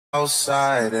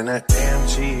Outside in an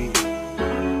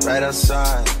AMG, right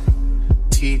outside,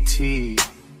 TT,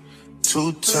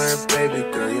 two-turn baby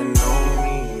girl, you know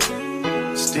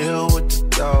me. Still with the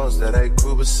dogs that I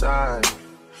grew beside.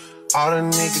 All the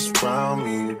niggas around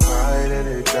me, cry that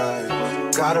they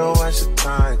die. Gotta watch the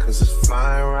time, cause it's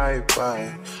flying right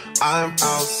by. I'm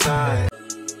outside.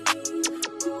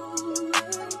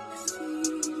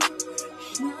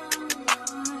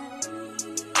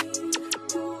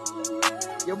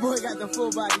 Your boy got the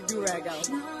full body do-rag out.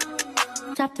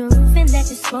 Drop the roof and let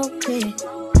the smoke clear.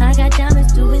 I got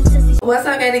diamonds doing sissy. What's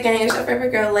up, Gotti Gang? It's your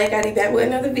favorite girl, Lay Gotti, back with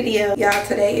another video. Y'all,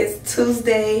 today is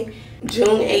Tuesday,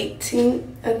 June 18th,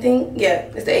 I think. Yeah,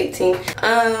 it's the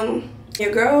 18th.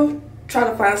 Your girl tried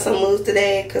to find some moves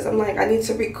today because I'm like, I need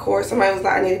to record. Somebody was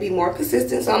like, I need to be more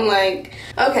consistent. So I'm like,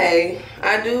 okay,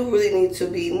 I do really need to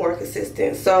be more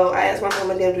consistent. So I asked my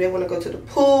mom and them, do they want to go to the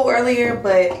pool earlier?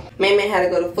 But May had to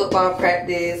go to football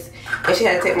practice and she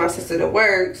had to take my sister to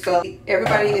work. So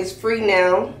everybody is free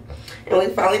now and we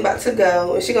finally about to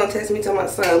go. And she gonna text me to my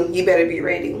son, you better be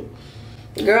ready.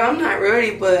 Girl, I'm not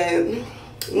ready, but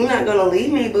you're not gonna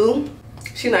leave me, boo.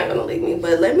 She's not gonna leave me,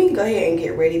 but let me go ahead and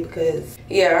get ready because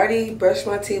yeah, I already brushed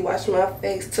my teeth, washed my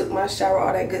face, took my shower,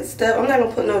 all that good stuff. I'm not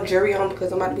gonna put no jewelry on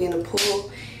because I'm about to be in the pool.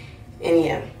 And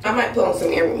yeah, I might put on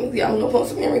some earrings. Yeah, I'm gonna put on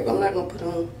some earrings, but I'm not gonna put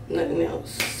on nothing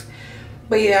else.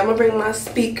 But yeah, I'm gonna bring my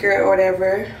speaker or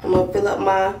whatever. I'm gonna fill up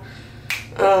my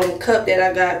cup that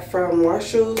I got from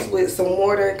Marshall's with some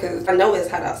water because I know it's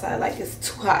hot outside, like it's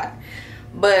too hot.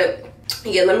 But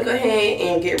yeah, let me go ahead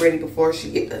and get ready before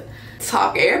she get to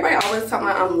talk. Everybody always talking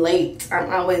about I'm late.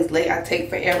 I'm always late. I take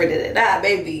forever.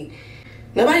 Baby.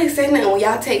 Nobody say nothing when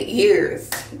y'all take years,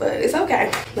 but it's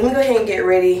okay. Let me go ahead and get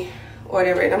ready or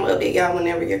whatever, and I'm gonna update y'all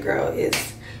whenever your girl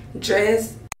is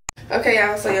dressed. Okay,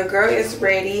 y'all. So your girl is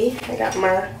ready. I got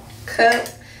my cup.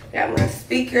 Got my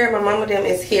speaker. My mama them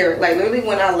is here. Like literally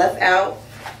when I left out,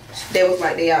 they was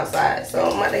like they outside. So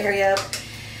I'm about to hurry up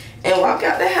and walk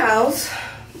out the house.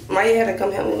 Maya had to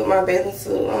come help me with my bathing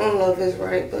suit. I don't know if it's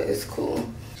right, but it's cool.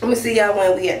 I'm gonna see y'all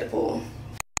when we at the pool.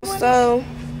 So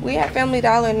we at Family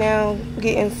Dollar now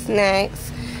getting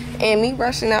snacks, and me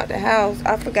rushing out the house,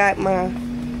 I forgot my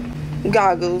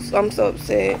goggles. I'm so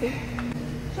upset. You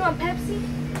want Pepsi?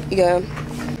 Yeah.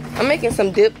 I'm making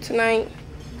some dip tonight,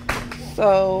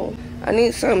 so I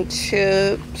need some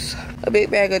chips, a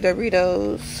big bag of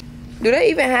Doritos. Do they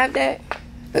even have that?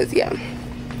 'Cause yeah,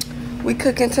 we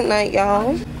cooking tonight,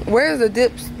 y'all. Where's the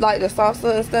dips, like the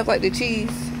salsa and stuff, like the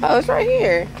cheese? Oh, it's right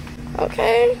here.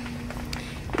 Okay.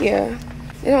 Yeah.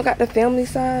 They don't got the family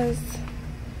size.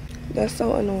 That's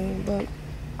so annoying,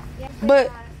 but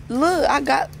look, I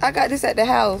got this at the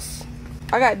house.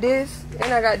 I got this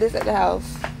and I got this at the house.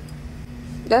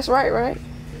 That's right?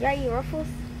 You got your ruffles?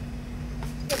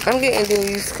 I'm getting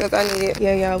these because I need it.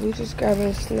 Yeah, y'all, we just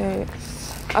grabbing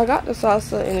snacks. I got the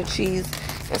salsa and the cheese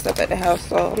and stuff at the house,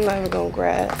 so I'm not even gonna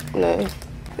grab none.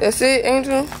 That's it,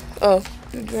 Angel? Oh,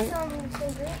 the drink.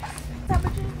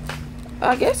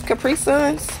 I guess Capri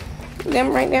Suns.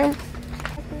 Them right there.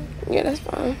 Yeah, that's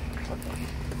fine.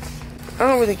 I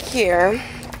don't really care.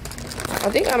 I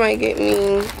think I might get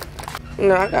me.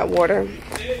 No, I got water.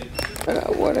 I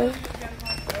got water.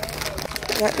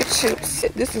 I got the chips.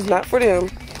 This is not for them.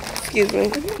 Excuse me.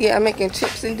 Yeah, I'm making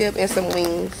chips and dip and some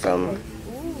wings.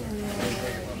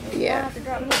 Yeah.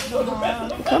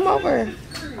 Come over.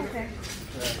 Okay.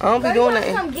 I don't be doing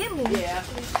nothing. Come get me. Yeah.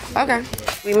 Okay.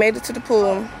 We made it to the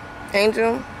pool.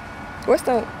 Angel, what's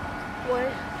up? What?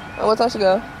 What time she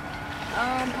go?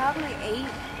 Probably 8.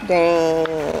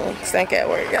 Dang. Stank at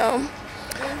work, y'all.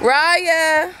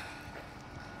 Raya.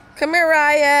 Come here,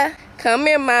 Raya. Come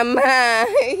here, mama.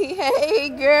 Hey,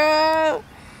 girl.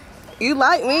 You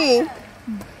like me.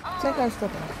 Take that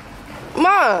stuff off.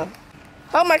 Mom,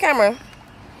 hold my camera.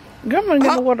 Grandma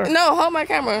get the water. No, hold my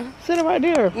camera. Sit it right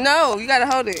there. No, you gotta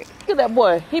hold it. Look at that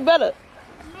boy. He better.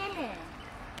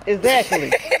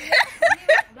 Exactly.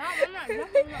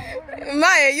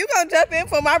 Maya, you gonna jump in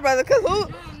for my brother, cause who?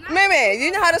 Man,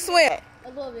 you know how to swim. A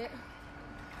little bit.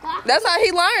 That's how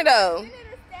he learned though.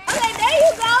 Okay, there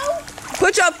you go.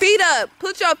 Put your feet up.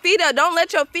 Put your feet up. Don't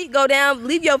let your feet go down.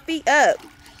 Leave your feet up.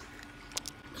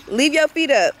 Leave your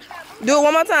feet up. Do it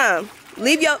one more time.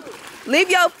 Leave your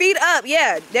feet up.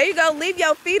 Yeah, there you go. Leave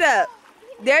your feet up.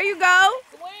 There you go.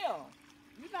 Swim.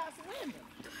 You're not swimming.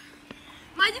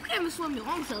 Ma, you can't even swim your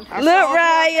own self. Look,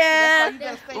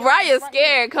 Raya. Raya's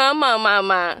scared. Come on,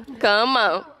 mama. Come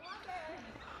on.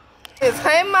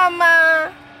 Hey,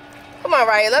 mama. Come on,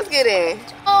 Raya. Let's get in.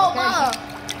 Oh, Ma.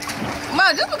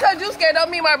 Mom, just because you scared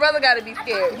don't mean my brother gotta be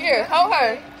scared. Here, hold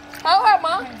her. Hold her,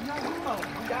 Mom.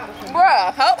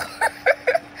 Bruh, hold her.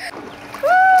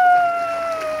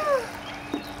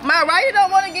 Ma, Raya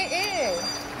don't want to get in.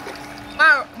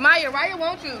 Maya, Raya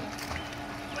wants you.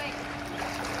 Wait.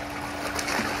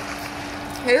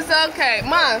 It's okay.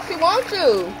 Ma, she wants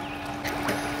you.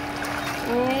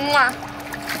 Mwah.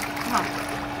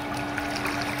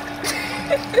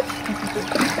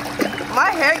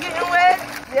 My hair getting wet.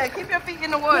 Yeah, keep your feet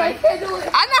in the water. I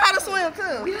know how to swim too.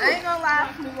 I ain't gonna lie.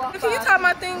 Can you tie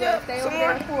my thing up some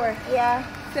more? Yeah.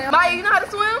 Maya, you know how to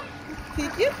swim?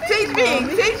 Teach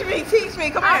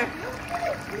me. Come on. You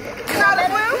know how to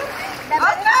swim?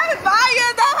 Okay, Maya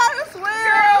know how to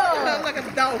swim. Girl, like a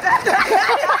donkey.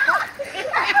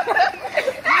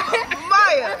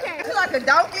 Maya, you like a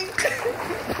donkey?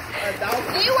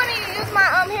 Do you want to use my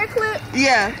hair clip?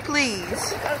 Yeah,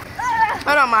 please.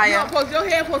 Hold on, Maya. Your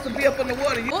hair supposed to be up in the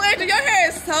water. Oh, Angel, your hair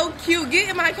is so cute. Get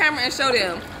in my camera and show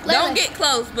them. Don't get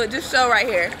close, but just show right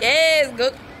here. Yes,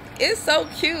 good. It's so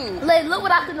cute. Look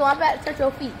what I can do. I'm about to touch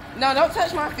your feet. No, don't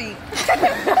touch my feet.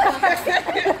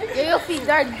 Yeah, your feet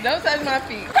dirty. Don't touch my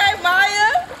feet. Okay,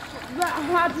 Maya.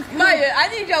 Maya, I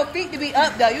need your feet to be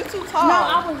up, though. You too tall. No,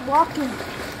 I was walking.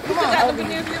 Come on.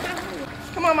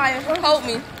 Come on, Maya. Hold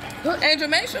me. Angel,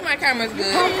 make sure my camera's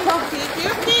good. Keep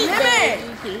your feet, baby.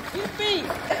 Keep your feet.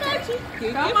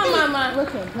 Come on, Mama.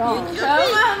 Look at God.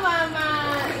 Come on, Mama.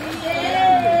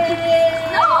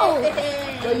 Yeah. No.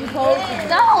 Where you posing?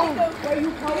 No. Where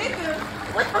you posing?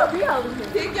 What are we over here?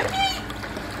 Kick your feet.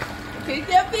 Kick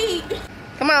your feet.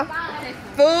 Come on.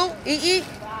 Food. Eat.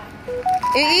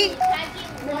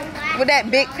 With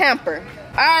that big pamper.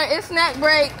 All right, it's snack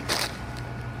break.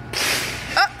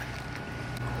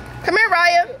 Come here,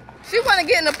 Raya. She want to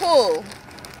get in the pool.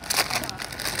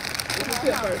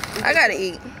 I gotta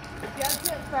eat.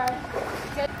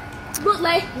 Look,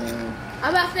 Lay. I'm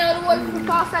about to stay on the water for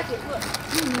 5 seconds. Look.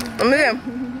 I'm here.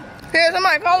 Here,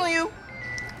 somebody calling you.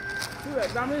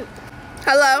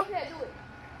 Hello?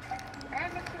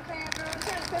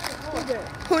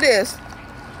 Who this?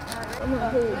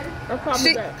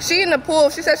 She in the pool.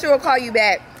 She said she will call you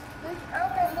back.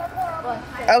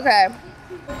 Okay.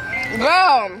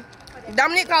 Go.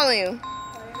 Dominique calling you.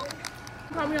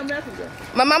 Call me on Messenger.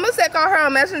 My mama said call her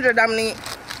on Messenger, Dominique.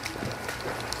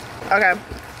 Okay.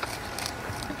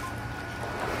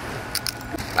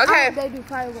 Okay.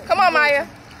 Come on, Maya.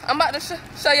 I'm about to show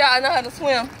y'all I know how to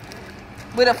swim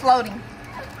with a floaty.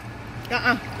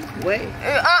 Wait.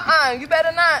 You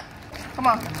better not. Come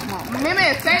on.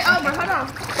 Mimi, stay over. Hold on.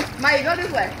 Maya, go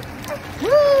this way.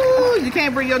 Woo! You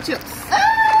can't bring your chips.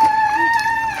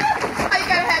 How you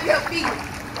gotta have your feet?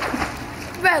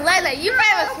 Bro, Lele, you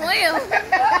better swim.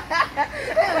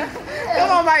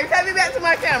 Come on, Maya. Take me back to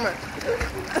my camera.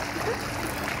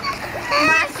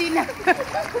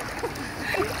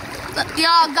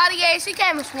 Y'all, DIARIES, she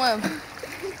can't even swim.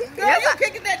 Girl, you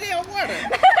kicking that damn water.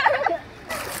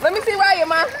 Let me see Raya,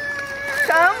 Ma.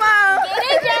 Come on. It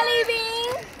is jelly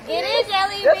bean. It is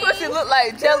jelly bean. That's what she look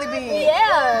like, jelly bean.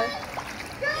 Yeah.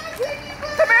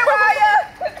 Come here, Raya.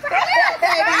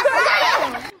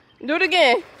 Do it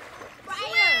again.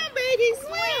 Swim, baby,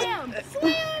 swim.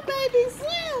 Swim, baby,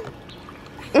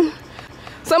 swim.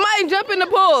 Somebody jump in the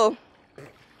pool.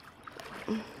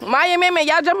 Maya and Mimi,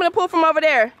 y'all jump in the pool from over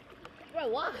there. Bro,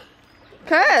 what?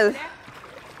 Cuz.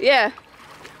 Yeah.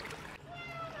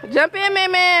 Jump in,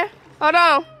 Mimi. Hold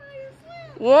on.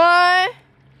 1.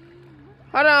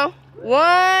 Hold on.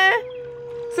 1,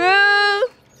 2,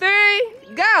 3,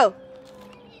 go.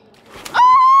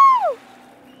 Oh!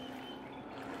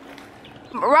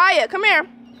 Raya, come here.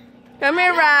 Come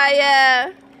here,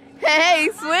 Raya. Hey,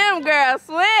 swim, girl,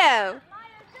 swim.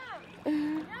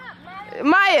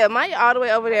 Maya all the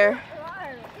way over there.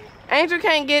 Angel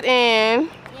can't get in.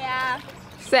 Yeah.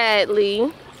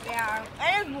 Sadly. Yeah.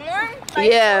 And it's warm?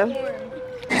 Yeah.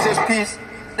 Jesus piece.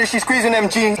 Then she squeezing them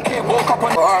jeans. Woke up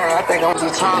on I think I'm too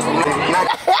tall for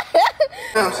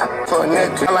for a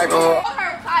neck. I like Hold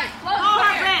her tight. Hold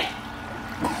her back.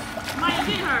 Maya,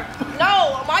 get her.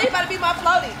 No, Maya about to be my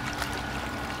floaty.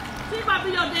 She about to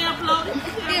be your damn floaty.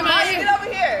 Yeah, Maya, get over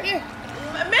here.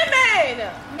 Min-Min.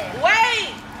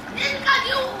 Wait. Because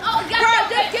you, Bro,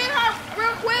 just get her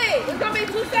real quick. It's gonna be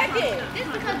 2 seconds. It's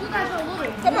because you guys are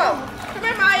little. Come on. Come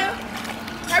here, Maya.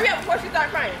 Hurry up before she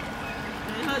starts crying.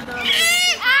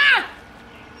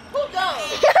 Who dumb?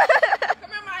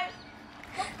 Come here, Maya.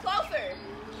 Come closer.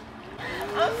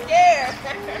 I'm scared.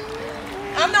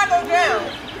 I'm not gonna drown.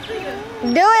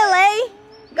 Do it, Lay.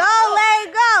 Go, Lay,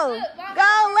 go.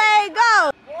 Go, Lay,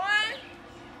 go. 1,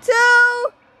 2,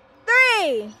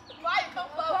 3. Maya, come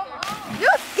closer. You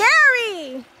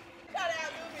scary. Gotta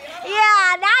outdo me, huh?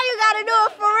 Yeah, now you gotta do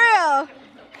it for real.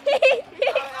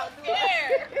 I'm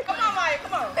scared. Come on, Maya,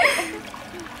 come on.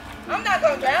 I'm not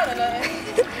gonna drown or nothing.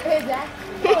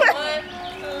 Exactly.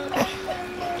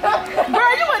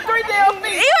 3 damn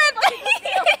feet. You went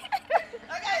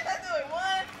Okay, let's do it. 1,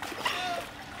 2,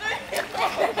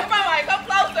 3. Come on, Mike. Come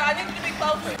closer. I need you to be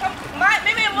closer. Come, Mike,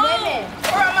 maybe move.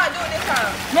 Or I'm not doing this time.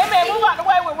 Maybe move out the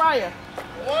way with Ryan.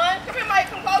 1. Come here,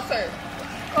 Mike. Come closer.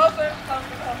 Closer.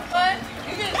 Closer. 1.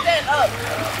 You can stand up.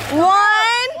 1,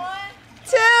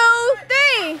 2,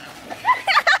 3.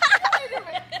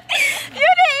 You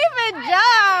didn't even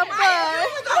jump.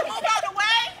 Don't move out the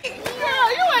way. Girl,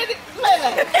 you ain't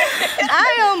playing. I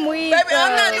am weak. Baby,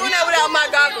 I'm not doing that without my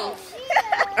goggles.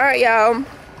 All right, y'all.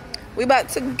 We about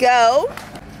to go.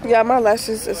 Yeah, my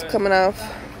lashes is coming off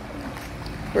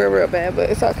real bad, but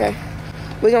it's okay.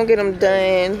 We're gonna get them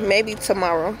done maybe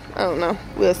tomorrow. I don't know.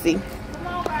 We'll see.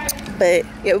 But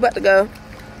yeah, we about to go.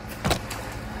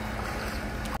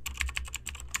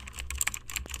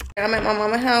 I'm at my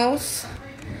mama's house.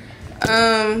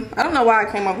 I don't know why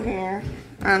I came over here.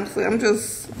 Honestly, I'm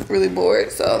just really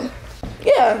bored. So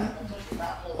yeah.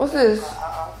 What's this?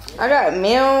 I got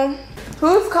mail.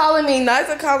 Who's calling me?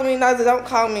 Niza calling me. Niza, don't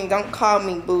call me. Don't call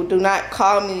me, boo. Do not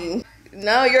call me.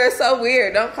 No, you're so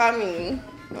weird. Don't call me.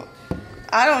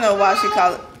 I don't know why she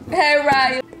called. Hey,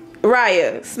 Raya.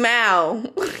 Raya, smile.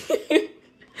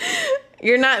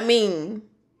 You're not mean.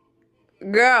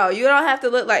 Girl, you don't have to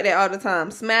look like that all the time.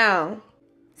 Smile.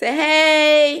 Say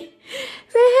hey.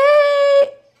 Say hey.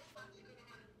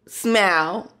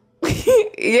 Smile.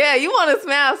 Yeah, you want to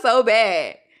smile so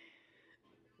bad.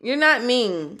 You're not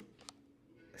mean.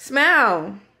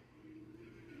 Smile.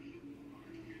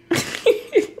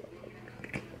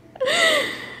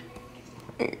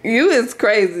 You is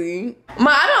crazy.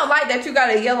 Ma, I don't like that you got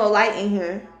a yellow light in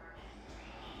here.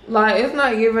 Like, it's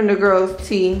not giving the girls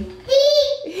tea.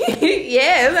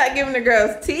 Yeah, it's not giving the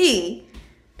girls tea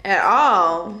at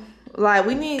all. Like,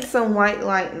 we need some white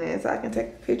lightness. I can take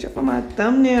a picture for my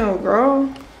thumbnail,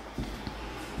 girl.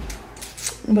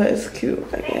 But it's cute,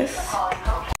 I guess.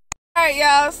 Alright,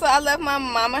 y'all, so I left my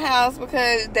mama house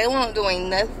because they weren't doing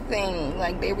nothing.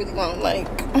 Like, they really weren't, like,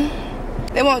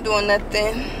 they weren't doing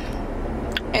nothing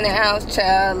in the house,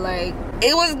 child. Like,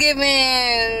 it was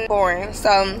giving boring.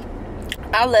 So,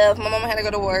 I left. My mama had to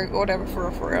go to work or whatever, for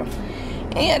real.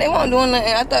 And yeah, they weren't doing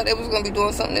nothing. I thought they was going to be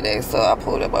doing something today, so I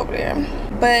pulled up over there.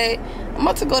 But I'm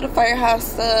about to go to Firehouse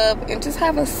Sub and just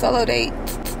have a solo date,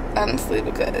 honestly,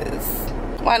 because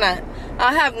why not?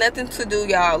 I have nothing to do,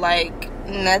 y'all. Like,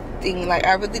 nothing. Like,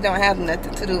 I really don't have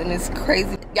nothing to do, and it's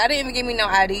crazy. Y'all didn't even give me no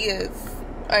ideas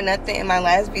or nothing in my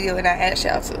last video, and I asked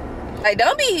y'all to. Like,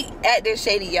 don't be acting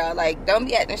shady, y'all. Like, don't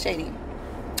be acting shady.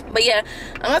 But yeah,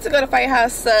 I'm about to go to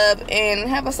Firehouse Sub and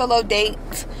have a solo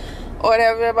date or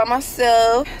whatever by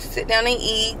myself. Sit down and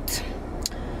eat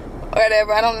or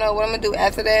whatever. I don't know what I'm gonna do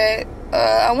after that.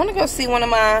 I want to go see one of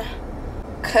my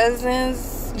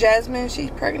cousins, Jasmine.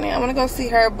 She's pregnant. I want to go see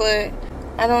her, but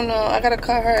I don't know. I gotta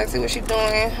call her and see what she's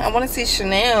doing. I want to see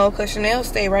Chanel because Chanel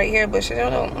stay right here, but Chanel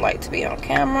don't like to be on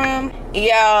camera.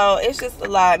 Y'all, it's just a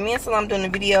lot. Me and Salam doing a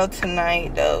video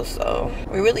tonight though, so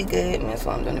we're really good. Me and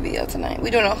Salam doing a video tonight.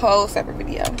 We're doing a whole separate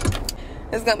video.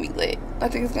 It's gonna be lit. I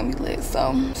think it's gonna be lit,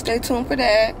 so stay tuned for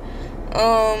that.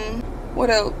 What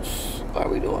else are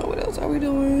we doing? What else are we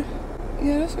doing?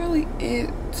 Yeah, that's really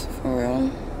it for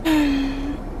real.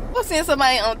 I was seeing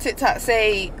somebody on TikTok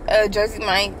say Jersey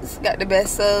Mike's got the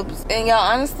best subs, and y'all,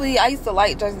 honestly, I used to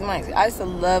like Jersey Mike's. I used to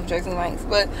love Jersey Mike's,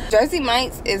 but Jersey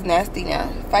Mike's is nasty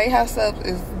now. Firehouse Subs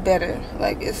is better.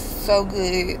 Like, it's so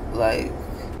good. Like,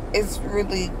 it's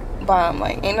really bomb.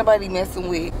 Like, ain't nobody messing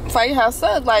with Firehouse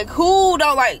Subs. Like, who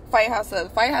don't like Firehouse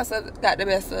Subs? Firehouse Subs got the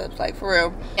best subs, like, for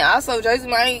real. And also Jersey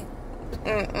Mike's,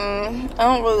 I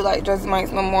don't really like Jersey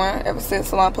Mike's no more ever since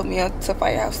Salon put me up to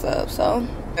Firehouse Subs. So,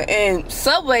 and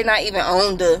Subway not even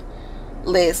on the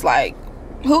list. Like,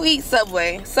 who eats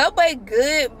Subway? Subway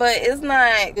good, but it's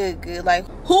not good. Like,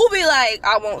 who be like,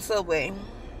 I want Subway?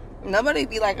 Nobody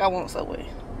be like, I want Subway.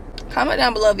 Comment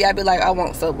down below if y'all be like, I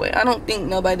want Subway. I don't think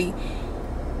nobody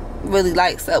really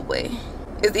likes Subway.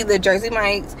 It's either Jersey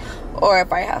Mike's or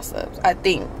Firehouse Subs, I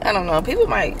think. I don't know. People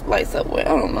might like Subway. I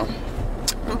don't know.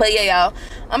 But yeah, y'all,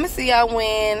 I'm gonna see y'all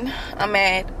when I'm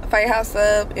at Firehouse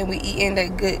Sub and we eating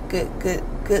that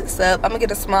good sub. I'm gonna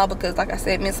get a small because, like I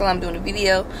said, me and Salam doing a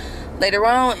video later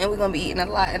on and we're gonna be eating a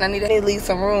lot, and I need to leave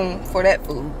some room for that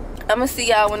food. I'm gonna see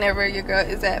y'all whenever your girl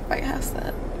is at Firehouse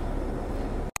Sub.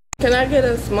 Can I get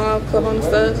a small club on the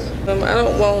stuff? I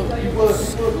don't want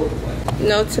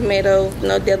no tomatoes,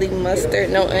 no deli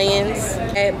mustard, no onions,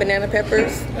 add banana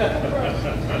peppers.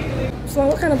 So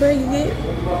what kind of bread you get?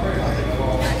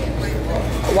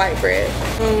 White bread.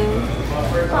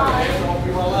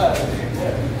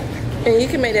 And you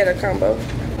can make that a combo.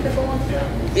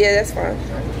 Yeah, that's fine.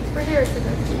 For hair or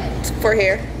for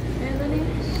hair.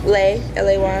 Lay,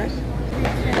 L-A-Y.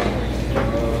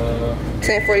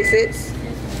 10.46.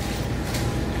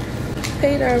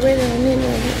 Paid already on it.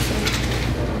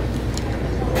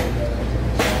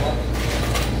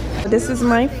 This is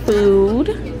my food.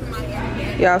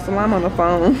 Y'all, so I'm on the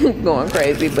phone going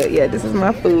crazy, but yeah, this is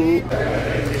my food. I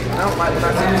don't like when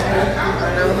I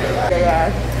say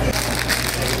this.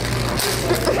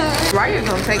 Why you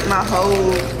gonna take my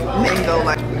whole mango?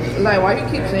 Like why you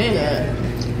keep saying that?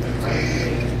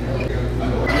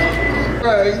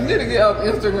 Bro, you need to get off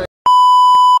Instagram.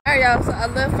 Alright, y'all, so I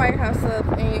left Firehouse up,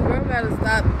 and your girl gotta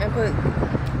stop and put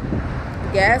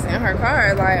gas in her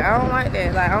car. Like, I don't like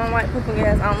that. Like, I don't like putting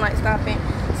gas. I don't like stopping,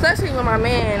 especially when my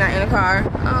man not in the car. I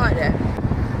don't like that.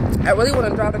 I really want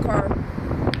to drive the car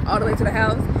all the way to the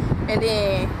house, and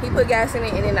then he put gas in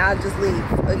it, and then I'll just leave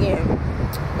again,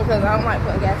 because I don't like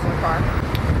putting gas in the car.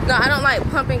 No, I don't like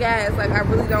pumping gas. Like, I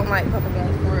really don't like pumping gas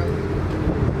for real.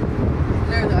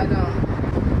 Literally, I don't.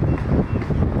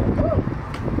 Woo.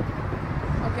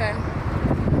 Okay.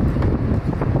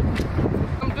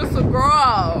 I'm just a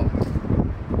girl.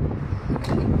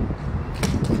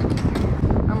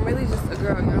 I'm really just a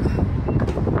girl, y'all.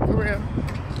 For real.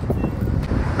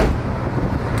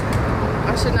 I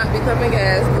should not be pumping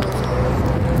gas.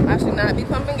 I should not be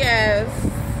pumping gas,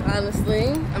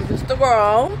 honestly. I'm just a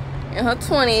girl in her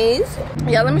 20s.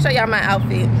 Yeah, let me show y'all my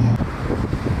outfit.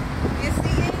 You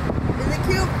see it? Is it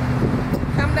cute?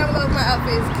 Comment down below if my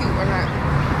outfit is cute or not.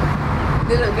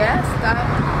 Did the gas stop?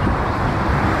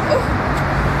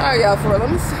 Alright, y'all, for real.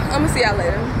 I'm gonna see y'all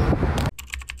later.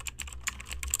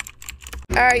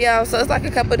 Alright, y'all, so it's like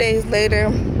a couple days later.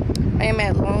 I am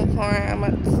at Longhorn. I'm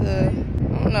about to,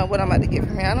 I don't know what I'm about to get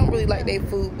from here. I don't really like their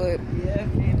food, but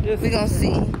we gonna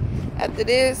see. After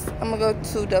this, I'm gonna go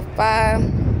to the 5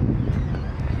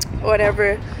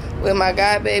 whatever with my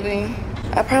god baby.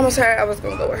 I promised her I was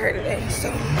gonna go with her today,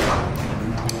 so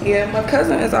yeah. My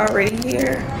cousin is already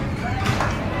here.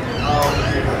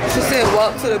 She said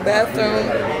walk to the bathroom.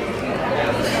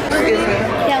 Excuse me.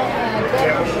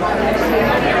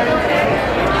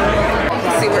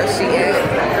 See where she is.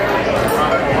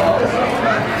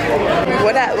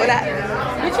 What I?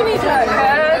 What you need your card?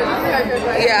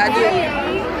 Yeah, I do.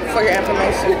 For your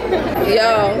information.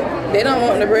 Yo, they don't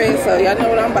want the bread, so y'all know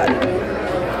what I'm about to do.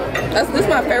 This is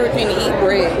my favorite thing to eat,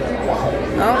 bread.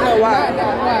 I don't know why. I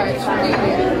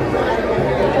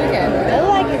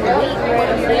like it wheat bread.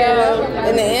 Yeah.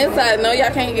 And the inside, no,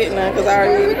 y'all can't get none because I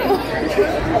already ate it.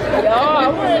 Yo, I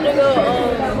wanted to go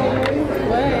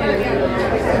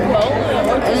bowling. I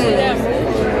want to see that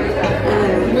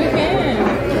movie. We can.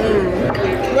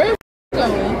 Where you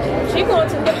going? She going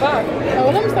to the bar. Oh,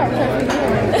 well, let me start checking.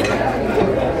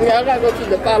 Yeah, I gotta go to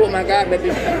the 5 with my god baby.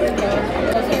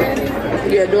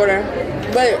 Yeah, daughter.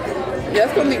 But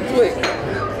that's gonna be quick.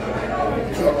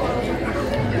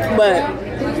 But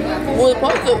we're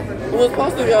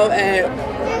supposed to go at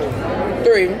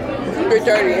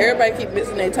 3:30. Everybody keep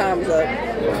missing their times up.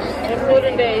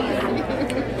 Important day.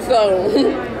 So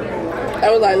I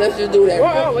was like, let's just do that.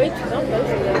 Wow, wait,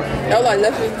 I was like,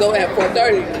 let's just go at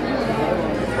 4:30.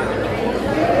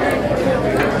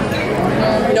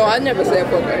 No, I never said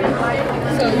 4:30.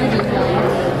 So you just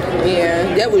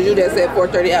Yeah, that was you that said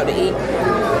 4:30 out to eat.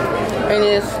 And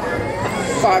it's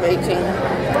 5:18.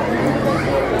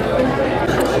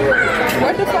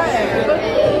 where'd the fire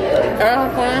at?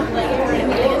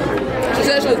 She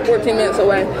said she was 14 minutes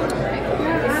away.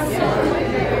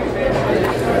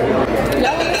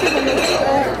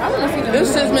 It's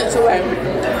 6 minutes away.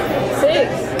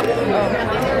 6.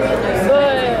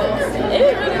 But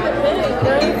it really depends,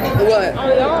 right? What? On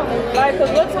y'all. Like,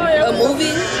 cause what time A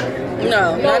movie?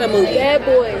 No, not a movie. Bad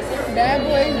Boys. Bad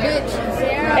Boys, bitch.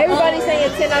 Everybody's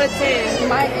saying 10 out of 10.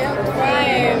 My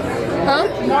and Huh?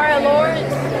 Mara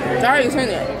Lawrence. I already seen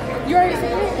that. You already seen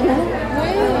it?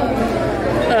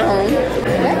 At home.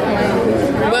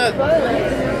 But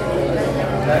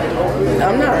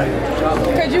I'm not.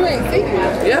 Cause you ain't seen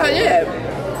it. Yeah, yeah.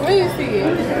 Where you see it?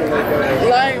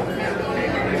 Like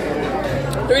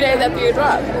 3 days after you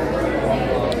drop.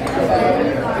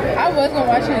 I was gonna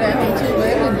watch it at home too, but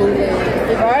it was bootleg.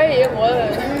 Right, it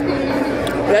was.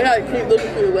 They gotta keep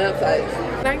looking through the websites.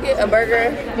 Can I get a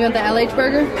burger? You want the LH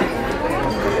burger?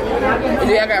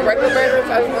 Yeah, I got regular burgers.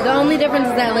 The only difference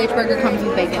is that LH burger comes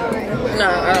with bacon. No,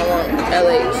 I don't want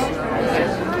LH.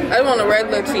 I just want a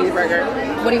regular cheeseburger.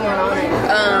 What do you want on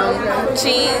it?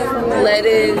 Cheese,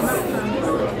 lettuce,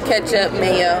 ketchup,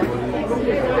 mayo.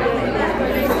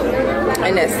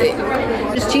 And that's it.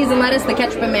 Just cheese and lettuce, the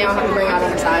ketchup and mayo I'll have to bring out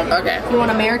on the side. Okay. You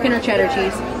want American or cheddar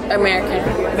cheese? American.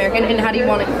 American. And how do you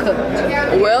want it cooked?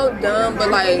 Well done, but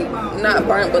like not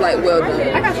burnt, but like well done.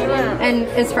 I got you. And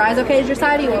is fries okay as your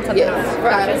side? Or you want something else?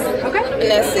 Fries. Okay. And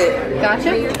that's it.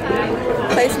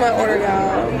 Gotcha. Place my order,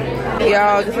 y'all.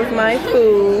 Y'all, this is my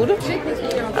food.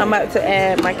 I'm about to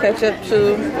add my ketchup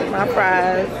to my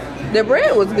fries. The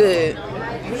bread was good.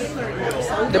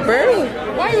 The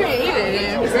bread. Why you didn't eat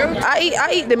it then?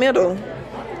 I eat the middle.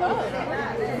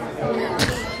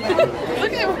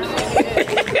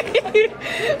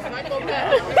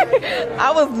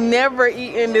 I was never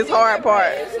eating this hard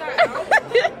part.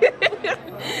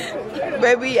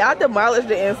 Baby, I demolished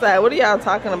the inside. What are y'all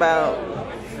talking about?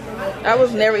 I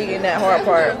was never eating that hard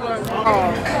part.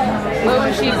 Oh, look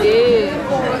what she did.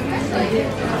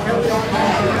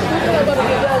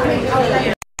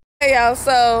 Hey y'all,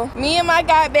 so me and my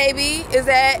god baby is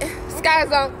at Sky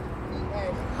Zone.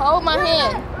 Hold my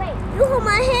hand. You hold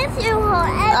my hand, you hold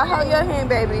I hold your hand,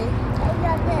 baby.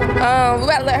 We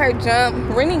about to let her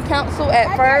jump. Ringing council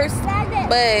at first,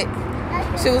 but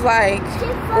she was like,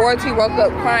 Royalty woke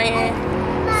up crying.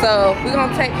 So we're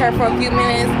gonna take her for a few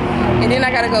minutes, and then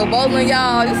I gotta go bowling,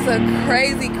 y'all. This is a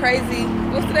crazy,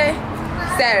 what's today?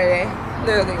 Saturday.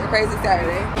 Literally a crazy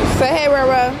Saturday. Say hey,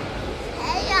 Roro.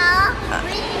 Hey, y'all.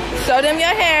 Show them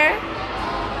your hair.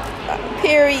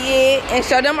 Period. And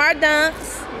show them our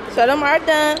dunks. Show them our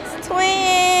dunks.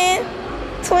 Twin.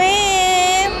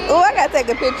 Oh, I gotta take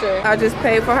a picture. I just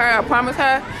paid for her. I promised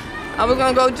her I was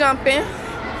gonna go jumping.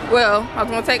 Well, I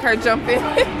was gonna take her jumping.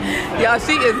 Y'all,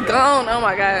 she is gone. Oh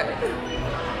my God.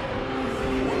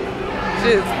 She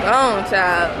is gone,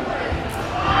 child.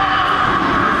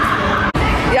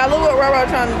 Y'all, look what Roro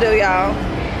trying to do, y'all.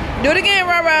 Do it again,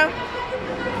 Roro.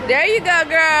 There you go,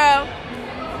 girl.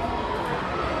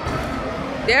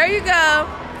 There you go.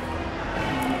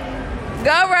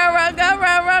 Go, Roro, go,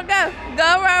 Roro, go. Go,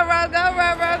 Roro, go,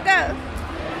 Roro, go.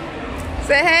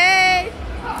 Say hey.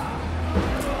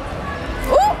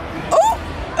 Ooh, ooh.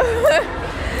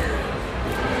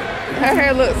 Her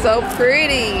hair looks so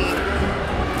pretty.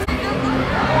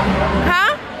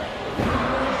 Huh?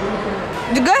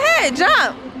 Go ahead,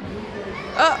 jump.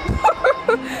 Oh.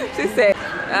 She said,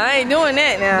 I ain't doing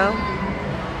that now.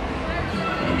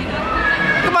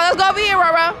 Come on, let's go over here,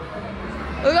 Roro.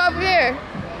 Let's go over here.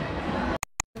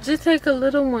 Just take a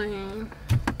little one.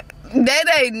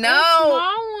 They know. A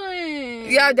small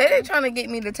one. Yeah, they trying to get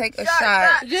me to take a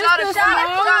shot. Just a small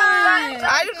one.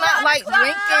 I do not like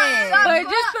drinking. But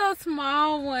just a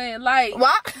small one. Like,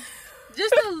 What?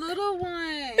 just a little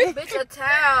one. Bitch, a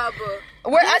tab.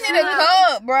 Where I need a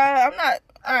cup, bro. I'm not.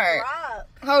 All right,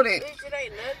 hold it. It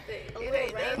ain't nothing. It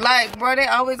ain't nothing. Like, bro, they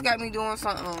always got me doing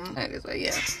something. Like this way,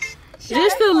 yeah.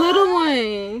 Just a little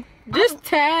one. Just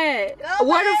tad.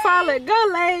 Waterfall it. Go,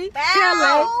 Lay. Go,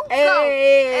 Lay.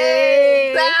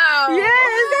 Hey. Yes,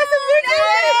 that's a big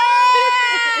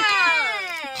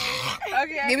one.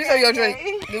 Okay. Give me some of your drink.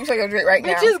 Give me some of your drink right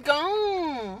now. Bitch is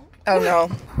gone. Oh no.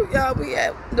 Y'all, we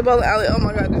at the bowling alley. Oh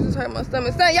my God, this just hurt my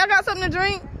stomach. Son, y'all got something to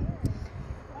drink?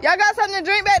 Y'all got something to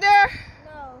drink back there?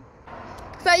 No.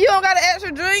 Son, you don't got an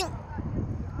extra drink?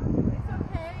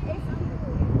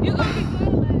 You gonna be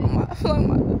good,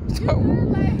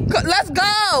 Lay. Let's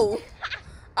go.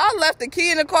 I left the key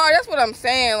in the car. That's what I'm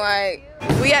saying. Like,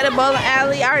 we at the bowling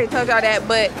alley. I already told y'all that,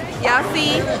 but y'all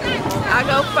see, I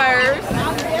go first.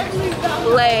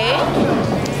 Lay.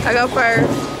 I go first.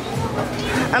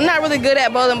 I'm not really good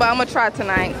at bowling, but I'm gonna try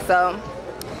tonight. So,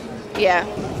 yeah.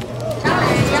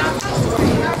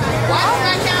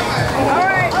 All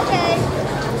right. Okay.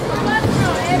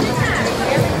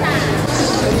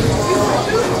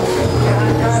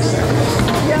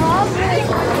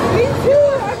 Me too.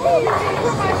 I can't even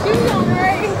put my shoes on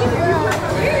right.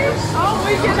 Oh,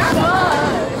 we get fun.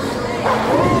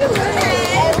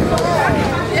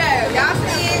 Yeah, y'all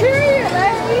see it. Period,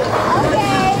 lady.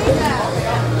 Okay.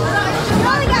 You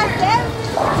only got 7.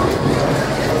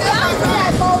 Y'all see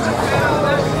that bowling.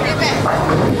 Get back.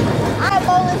 I have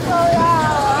bowling for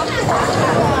y'all.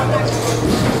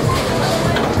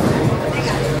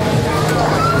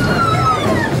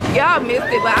 Y'all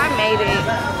missed it, but I made it.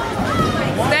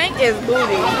 Stank is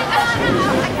booty.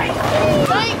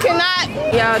 Stank cannot.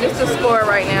 Y'all, this is the score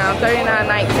right now.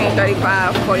 39-19,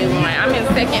 35-41. I'm in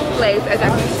second place, as I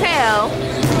can tell.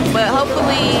 But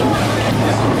hopefully,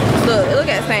 look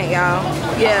at Stank, y'all.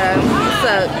 Yeah, it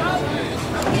sucks.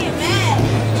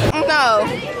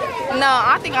 No,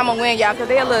 I think I'm gonna win, y'all, because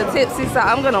they're a little tipsy, so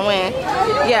I'm gonna win.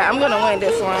 Yeah, I'm gonna win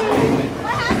this one.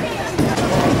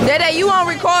 Dede, you won't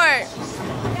record.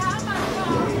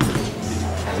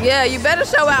 Yeah, you better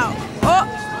show out.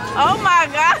 Oh my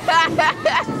God.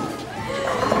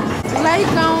 Lay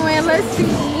going, let's see.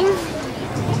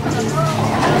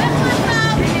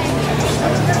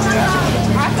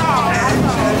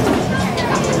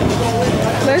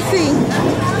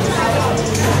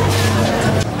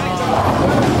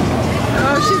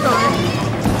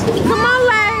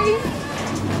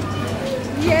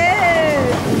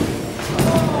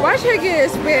 Watch her get a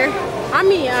spare. I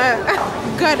mean,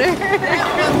 gutter.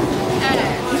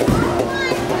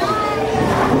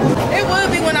 It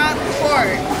would be when I was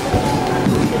before.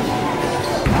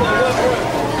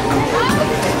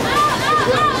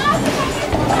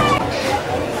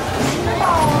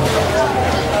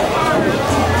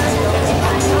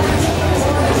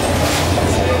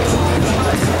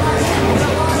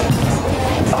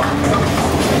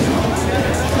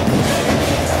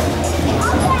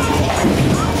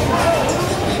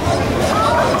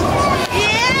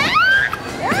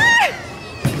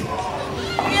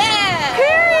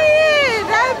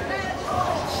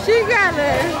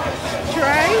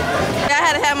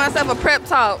 Myself a prep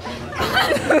talk.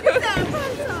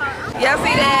 Y'all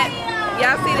see that?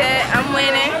 Y'all see that? I'm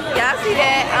winning. Y'all see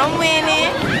that? I'm winning.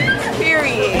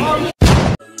 Period.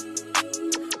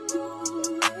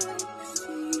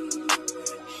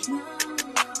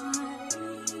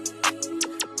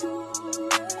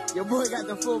 Your boy got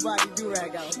the full body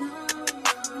do-rag out.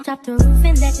 Drop the roof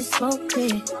and let the smoke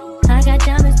clear. I got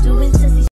diamonds doing